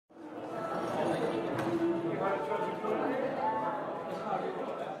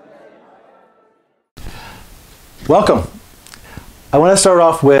Welcome. I want to start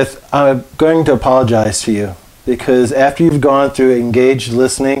off with, I'm going to apologize to you because after you've gone through engaged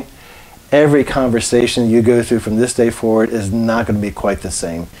listening, every conversation you go through from this day forward is not going to be quite the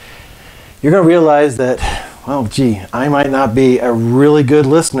same. You're going to realize that, well, gee, I might not be a really good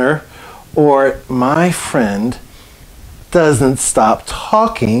listener, or my friend doesn't stop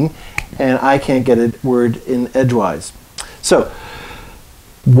talking and I can't get a word in edgewise. So,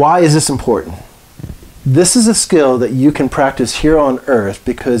 why is this important? This is a skill that you can practice here on earth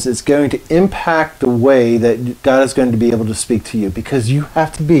because it's going to impact the way that God is going to be able to speak to you, because you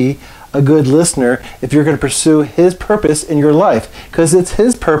have to be a good listener if you're going to pursue His purpose in your life, because it's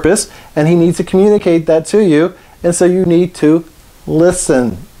His purpose and He needs to communicate that to you, and so you need to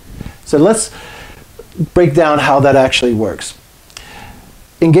listen. So let's break down how that actually works.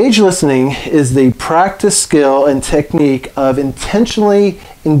 Engaged listening is the practice, skill, and technique of intentionally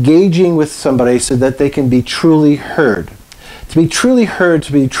engaging with somebody so that they can be truly heard. To be truly heard,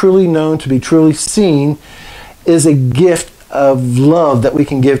 to be truly known, to be truly seen is a gift of love that we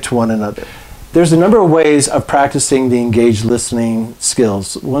can give to one another. There's a number of ways of practicing the engaged listening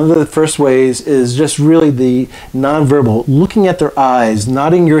skills. One of the first ways is just really the nonverbal, looking at their eyes,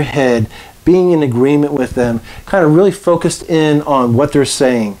 nodding your head, being in agreement with them, kind of really focused in on what they're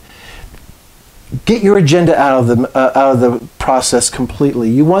saying. Get your agenda out of the process completely.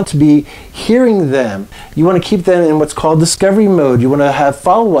 You want to be hearing them. You want to keep them in what's called discovery mode. You want to have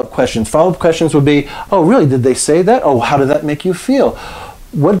follow-up questions. Follow-up questions would be, oh, really, did they say that? Oh, how did that make you feel?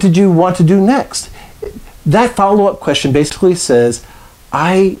 What did you want to do next? That follow-up question basically says,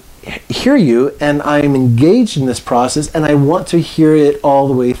 I hear you and I'm engaged in this process and I want to hear it all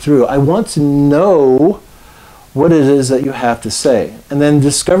the way through. I want to know what it is that you have to say. And then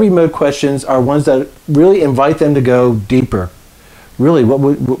discovery mode questions are ones that really invite them to go deeper. Really,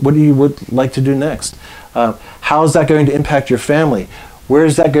 what do you would like to do next? How is that going to impact your family? Where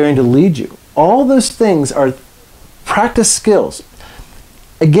is that going to lead you? All those things are practice skills.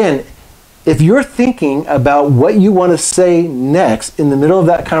 Again, if you're thinking about what you want to say next in the middle of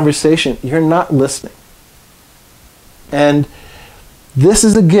that conversation, you're not listening. And this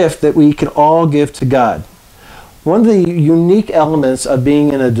is a gift that we can all give to God. One of the unique elements of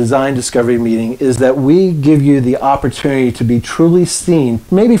being in a design discovery meeting is that we give you the opportunity to be truly seen,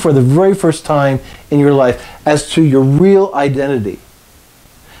 maybe for the very first time in your life, as to your real identity.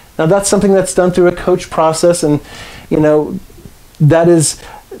 Now that's something that's done through a coach process, and that is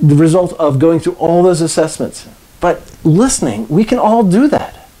the result of going through all those assessments. But listening, we can all do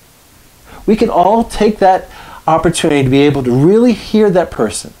that. We can all take that opportunity to be able to really hear that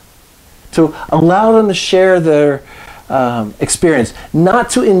person, to allow them to share their experience, not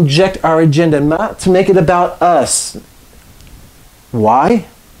to inject our agenda, not to make it about us. Why?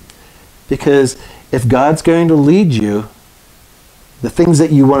 Because if God's going to lead you, the things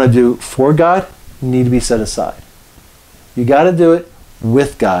that you want to do for God need to be set aside. You got to do it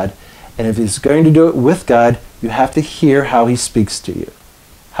with God, and if He's going to do it with God, you have to hear how He speaks to you,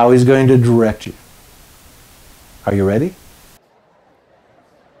 how He's going to direct you. Are you ready?